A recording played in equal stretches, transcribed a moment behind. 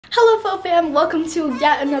Hello Faux Fam, welcome to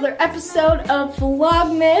yet another episode of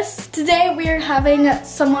Vlogmas. Today we are having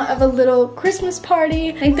somewhat of a little Christmas party.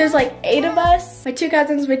 I think there's like 8 of us. My 2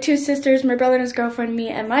 cousins, my 2 sisters, my brother and his girlfriend, me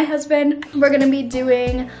and my husband. We're gonna be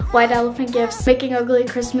doing white elephant gifts, making ugly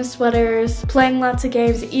Christmas sweaters, playing lots of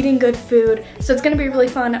games, eating good food. So it's gonna be a really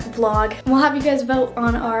fun vlog. We'll have you guys vote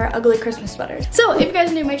on our ugly Christmas sweaters. So if you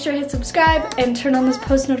guys are new, make sure to hit subscribe and turn on those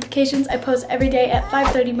post notifications. I post every day at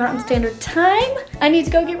 5:30 Mountain Standard Time. I need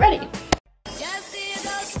to go get ready.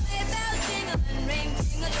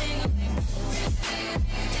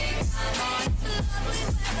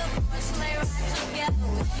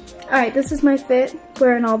 Alright, this is my fit.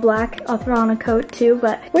 Wearing all black. I'll throw on a coat too,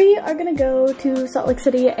 but we are gonna go to Salt Lake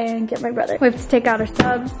City and get my brother. We have to take out our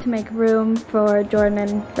subs to make room for Jordan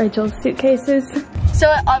and Rachel's suitcases. So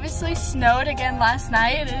it obviously snowed again last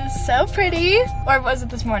night. It is so pretty. Or was it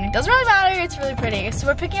this morning? Doesn't really matter, it's really pretty. So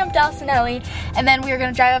we're picking up Dallas and Ellie, and then we are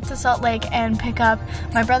gonna drive up to Salt Lake and pick up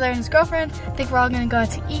my brother and his girlfriend. I think we're all gonna go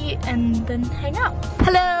out to eat and then hang out.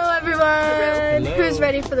 Hello everyone! Hello. Who's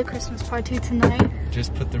ready for the Christmas party tonight?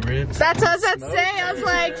 Just put the ribs. That's what I was about to say. I was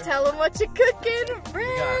like, tell them what you're cooking.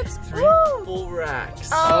 Ribs. We got 3 full racks.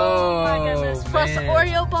 Oh my goodness. Plus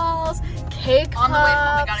Oreo balls, cake pops. On the way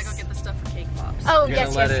home, we gotta go get the stuff for cake pops. Oh, We're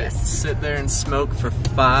yes, gonna let it sit there and smoke for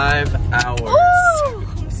 5 hours. Woo!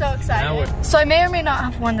 I'm so excited. So I may or may not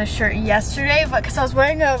have worn this shirt yesterday, but because I was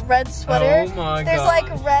wearing a red sweater, oh my there's God.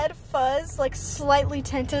 like red fuzz, like slightly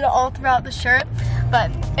tinted all throughout the shirt, but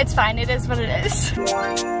it's fine. It is what it is.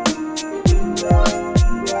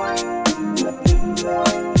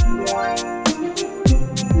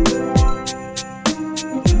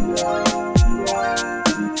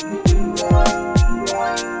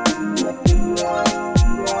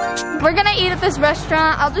 We're gonna eat at this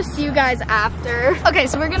restaurant. I'll just see you guys after. Okay,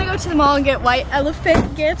 so we're gonna go to the mall and get white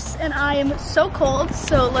elephant gifts, and I am so cold,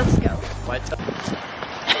 so let's go. I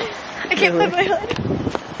can't put my hood.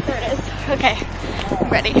 There it is. Okay, I'm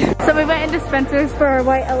ready. So we went into Spencer's for our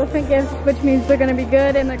white elephant gifts, which means they're gonna be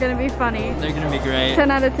good and they're gonna be funny. They're gonna be great. 10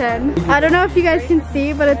 out of 10. I don't know if you guys can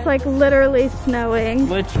see, but it's like literally snowing.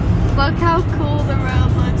 Look how cool the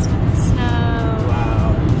road looks with the snow.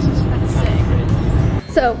 Wow. That's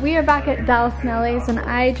sick. So we are back at Dallas and Ellie's, and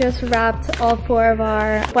I just wrapped all 4 of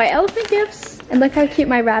our white elephant gifts. And look how cute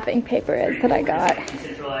my wrapping paper is that I got.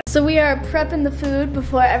 So we are prepping the food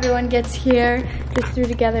before everyone gets here. Just threw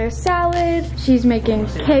together a salad. She's making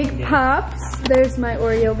cake pops. There's my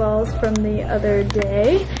Oreo balls from the other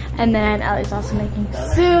day. And then Ellie's also making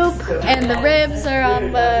soup. And the ribs are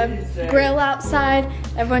on the grill outside.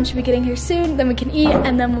 Everyone should be getting here soon. Then we can eat,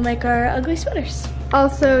 and then we'll make our ugly sweaters.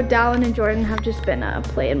 Also, Dallin and Jordan have just been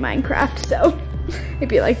playing Minecraft, so it'd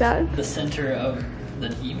be like that. The center of the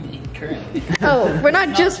evening currently. Oh, we're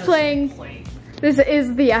not just playing. This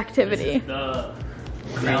is the activity. This is the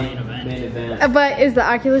crowning event. Main event. But is the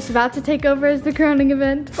Oculus about to take over as the crowning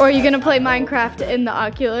event? Or are you gonna play Minecraft in the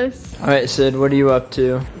Oculus? Alright, Sid, what are you up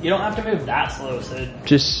to? You don't have to move that slow, Sid.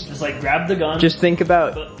 Just like grab the gun. Just think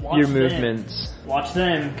about but watch your them. movements. Watch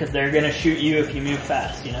them, because they're gonna shoot you if you move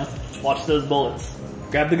fast, you know? Watch those bullets.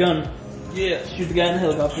 Grab the gun. Yeah, shoot the guy in the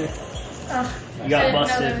helicopter. Oh, You got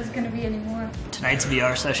busted. I didn't know there was gonna be any more. Tonight's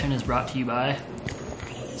VR session is brought to you by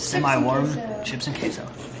semi-warm chips and queso.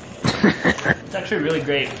 It's actually really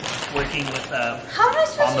great working with How am I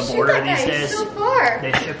supposed on the to shoot border that guy? these He's days. so far.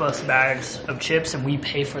 They ship us bags of chips and we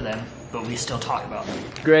pay for them, but we still talk about them.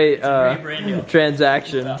 Great brand deal.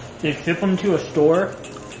 transaction. They ship them to a store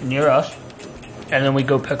near us, and then we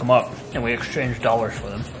go pick them up and we exchange dollars for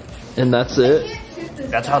them. And that's it?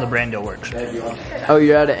 That's how the brand deal works. Oh,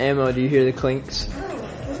 you're out of ammo. Do you hear the clinks?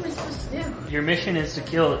 Your mission is to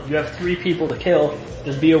kill. You have 3 people to kill.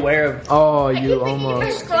 Just be aware of. Oh, I keep you thinking if they're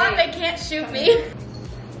almost. strong, they can't shoot me.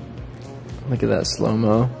 Look at that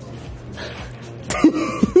slow-mo.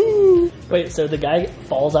 Wait, so the guy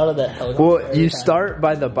falls out of the helicopter? Well, you start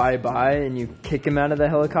by the bye-bye and you kick him out of the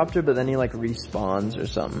helicopter, but then he like respawns or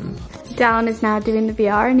something. Dallin is now doing the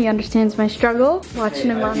VR and he understands my struggle.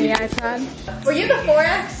 Watching him on the iPad. Were you the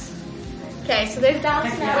 4X? Okay, so there's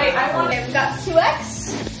Dallin now. Wait, we've got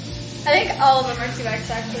 2X. I think all of them are 2X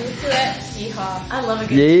actually. 2X. Yeehaw. I love a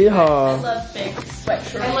good Yeehaw. I love big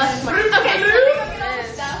sweatshirts. Okay, so let me go get all the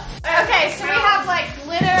stuff. Okay, so we have like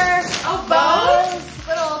glitter, bows,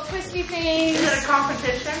 little twisty things. Is it a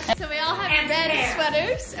competition? So we all have red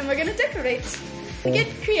sweaters and we're gonna decorate. We get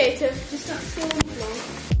creative, just not so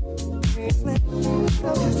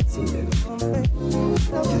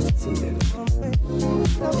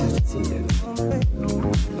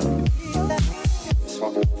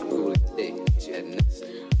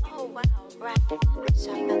Oh wow, right.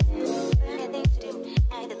 Sorry about that. I had things to do.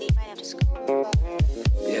 I had to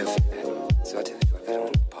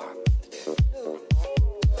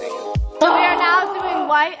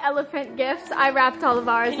elephant gifts. I wrapped all of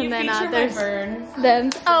ours, and then there's burns. them.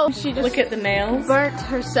 Oh, she just Look at the nails. burnt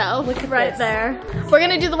herself. Look at right this. there. We're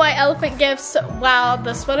gonna do the white elephant gifts while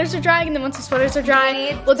the sweaters are drying, and then once the sweaters are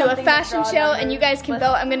dry, we'll do a fashion show, and you guys can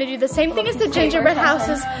vote. I'm gonna do the same thing as the gingerbread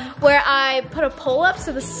houses, where I put a poll up.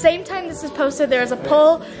 So the same time this is posted, there's a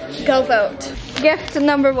poll. Go vote. Gift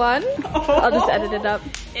number 1. I'll just edit it up.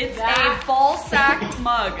 It's a ball sack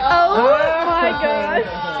mug. Oh my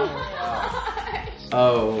gosh.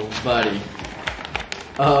 Oh, buddy.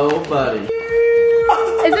 Oh, buddy. Is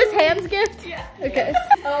this Ham's gift? Yeah. Okay.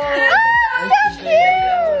 Oh, so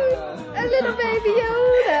cute! A little baby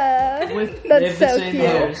Yoda. That's so cute.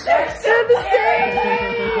 They're the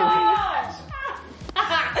same.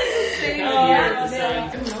 I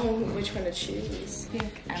don't know which one to choose. I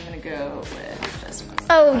think I'm gonna go with this one.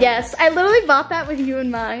 Oh yes, I literally bought that with you in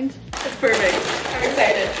mind. That's perfect. I'm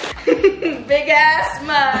excited. Big ass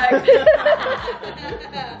mug.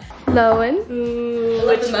 Lowen. Ooh,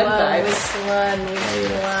 which one? Which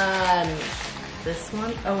one? This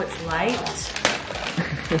one? Oh, it's light.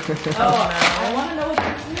 Oh, I want to know what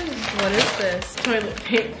this is. What is this? Toilet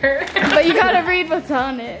paper. But you gotta read what's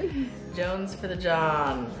on it. Jones for the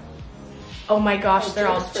John. Oh my gosh, they're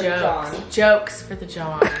all jokes. Jokes for the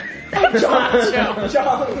John. Jones.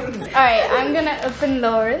 Alright, I'm gonna open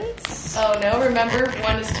Lauren's. Oh no, remember,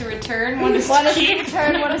 one is to return, one is One to is to keep.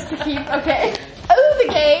 return, one is to keep. Okay. Oh,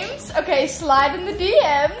 the games. Okay, slide in the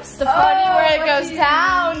DMs. The party where it goes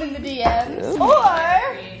down in the DMs.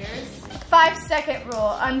 Or 5-second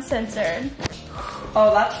rule, uncensored.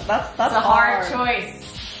 Oh, that's a hard choice.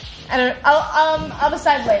 I don't. I'll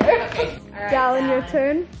decide later. Okay. Dallin, your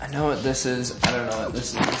turn. I know what this is. I don't know what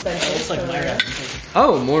this is. It's like my wrapping paper.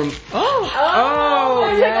 Oh, more. Oh!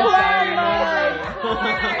 Yes,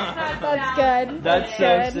 Yeah. That's good. That's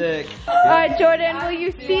so good. sick. Alright, Jordan, will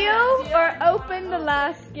you seal or open the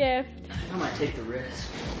last gift? I might take the risk.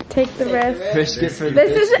 Take the risk. Risk it for the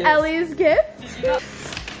This is biscuits. Ellie's gift.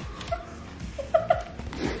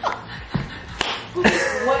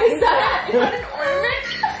 What is that? Is that an ornament?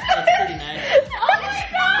 That's pretty nice.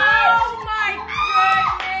 Oh my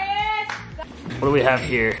goodness! What do we have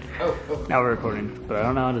here? Now we're recording, but I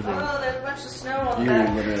don't know how to do it. Oh, there's a bunch of snow on You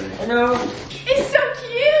there. literally. I know. It's so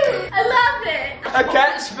cute. I love it. A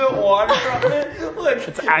cat spilled water from it. Look.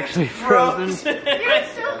 It's actually frozen. You can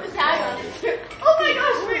still have the tag on it too. Oh my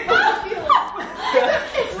gosh, wait,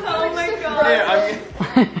 Oh my god. Yeah,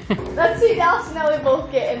 let's see Dallas and Ellie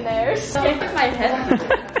both get in there. Can't get my head.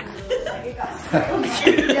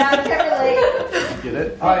 Get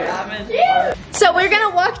it? So we're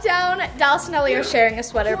gonna walk down. Dallas and Ellie are sharing a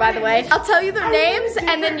sweater, by the way. I'll tell you their names,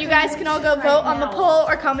 and then you guys can all go vote on the poll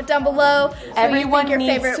or comment down below. Everyone your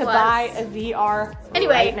needs favorite to was. buy a VR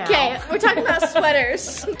Anyway, right now. okay, we're talking about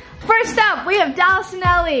sweaters. First up, we have Dallas and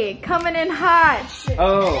Ellie coming in hot.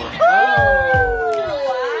 Oh.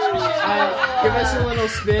 Give us a little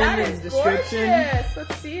spin and description.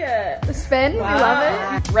 Let's see it. The spin, we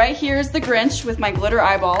love Right here is the Grinch with my glitter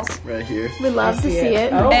eyeballs. Right here. it. We love to see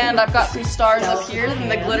it. And I've got some stars up here,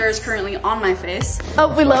 and the glitter is currently on my face.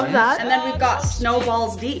 Oh, we love And that. then we've got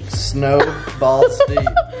snowballs deep. Snowball Steve.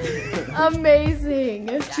 Amazing.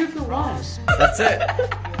 2 for 1. That's it.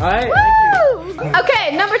 Alright. Woo!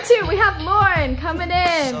 Okay, number 2, we have Lauren coming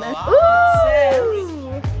in.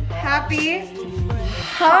 Ooh! Happy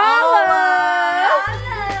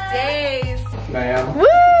Holidays. Ma'am. Woo!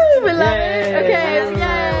 We love it. Yay. Okay,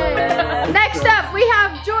 yay. Next up, we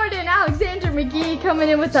have Jordan Alexander McGee coming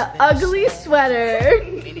in with an ugly sweater.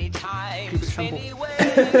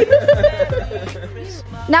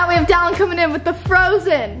 Now we have Dallin coming in with the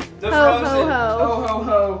Frozen. The Ho, Frozen. ho, ho. Ho ho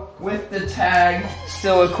ho. With the tag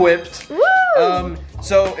still equipped. Woo!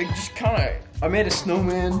 So it just kind of. I made a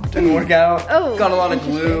snowman. Didn't work out. Oh, Got a lot of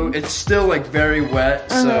glue. interesting. It's still like very wet.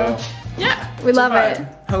 So Yeah. We love it. fine.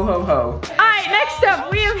 Ho ho ho. Alright, next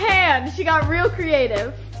up, we have Han. She got real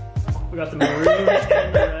creative. We got the maroon and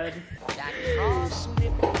the red.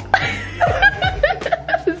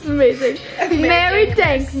 This is amazing. Merry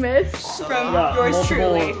Dankmas. From We got yours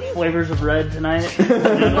multiple truly. flavors of red tonight.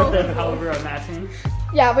 However, are matching.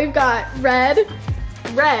 Yeah, we've got red,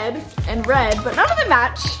 and red, but none of them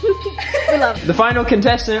match. We love it. The final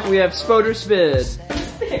contestant, we have Spoder Spid.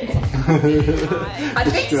 I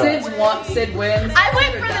think Sid wins. I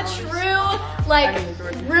went for the true, like,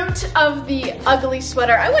 root of the ugly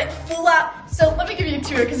sweater. I went full out. So let me give you a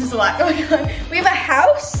tour because there's a lot going on. We have a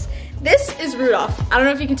house. This is Rudolph. I don't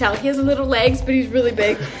know if you can tell. He has little legs, but he's really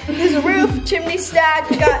big. There's a roof, chimney stack.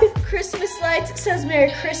 We got Christmas lights. It says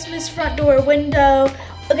Merry Christmas, front door, window.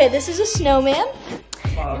 Okay, this is a snowman.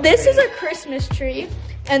 This is a Christmas tree.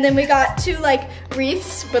 And then we got 2 like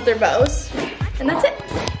wreaths, but they're bows. And that's it.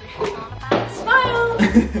 Smile!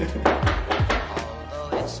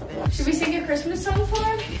 Should we sing a Christmas song for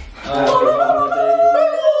him?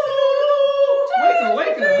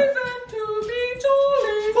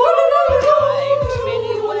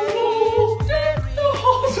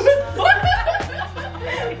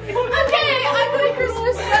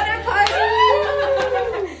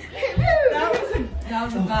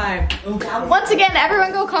 Once again,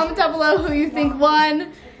 everyone go comment down below who you think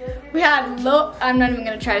won. We had I'm not even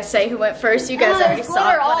gonna try to say who went first. You guys already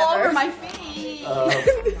saw it. All over my face.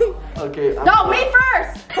 Okay. No, me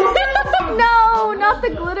first. No, not the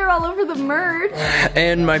glitter all over the merch.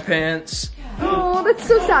 And my pants. Oh, that's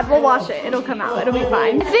so sad. We'll wash it. It'll come out. It'll be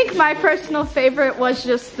fine. I think my personal favorite was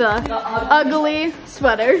just the ugly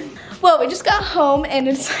sweater. Well, we just got home and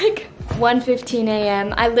it's like 1:15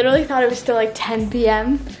 a.m. I literally thought it was still like 10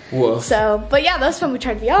 p.m. Whoa. So, but yeah, that was fun. We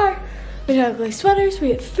tried VR. We had ugly sweaters. We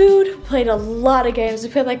had food. We played a lot of games. We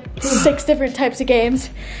played like 6 different types of games.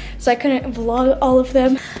 So I couldn't vlog all of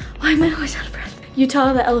them. Why am I always out of breath?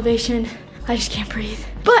 Utah, the elevation. I just can't breathe.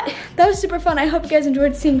 But that was super fun. I hope you guys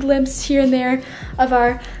enjoyed seeing glimpses here and there of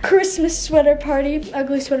our Christmas sweater party,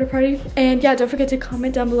 ugly sweater party. And yeah, don't forget to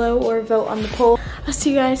comment down below or vote on the poll. I'll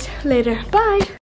see you guys later. Bye.